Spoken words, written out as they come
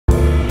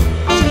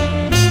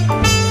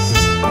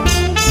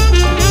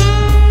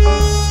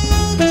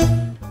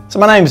So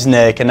my name's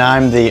Nick, and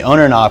I'm the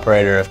owner and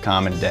operator of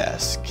Common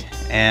Desk.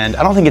 And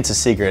I don't think it's a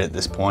secret at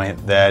this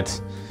point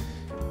that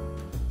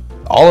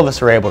all of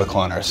us are able to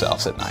clone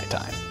ourselves at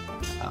nighttime.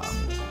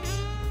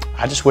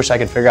 I just wish I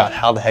could figure out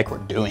how the heck we're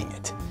doing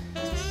it.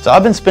 So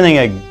I've been spending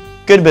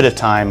a good bit of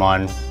time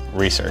on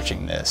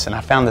researching this, and I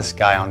found this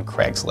guy on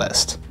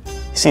Craigslist.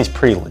 He seems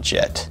pretty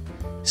legit.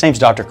 His name's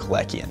Dr.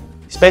 Coworking.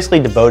 He's basically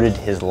devoted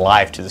his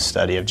life to the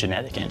study of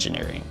genetic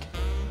engineering.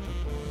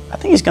 I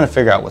think he's going to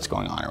figure out what's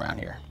going on around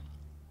here.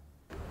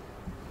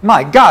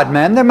 My God,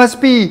 man, there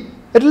must be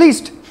at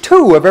least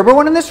 2 of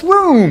everyone in this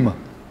room.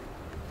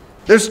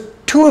 There's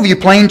 2 of you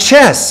playing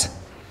chess.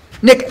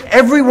 Nick,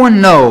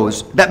 everyone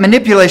knows that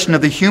manipulation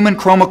of the human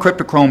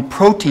chromocryptochrome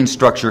protein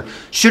structure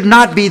should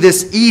not be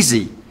this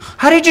easy.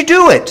 How did you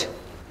do it?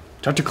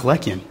 Dr.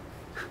 Coworking,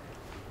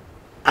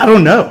 I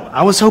don't know.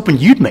 I was hoping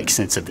you'd make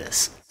sense of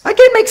this. I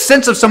can't make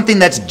sense of something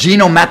that's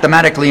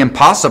genomathematically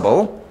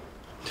impossible.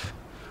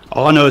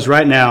 All I know is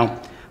right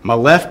now, my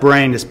left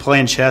brain is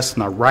playing chess with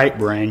my right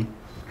brain,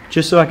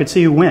 just so I could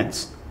see who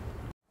wins.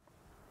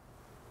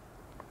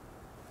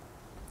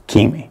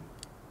 Kimi.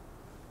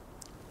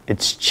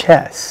 It's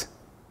chess.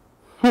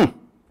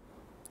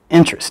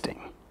 Interesting.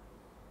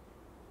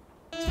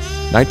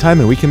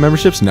 Nighttime and weekend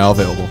memberships now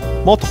available.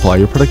 Multiply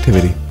your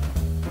productivity.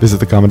 Visit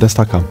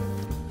thecommondesk.com.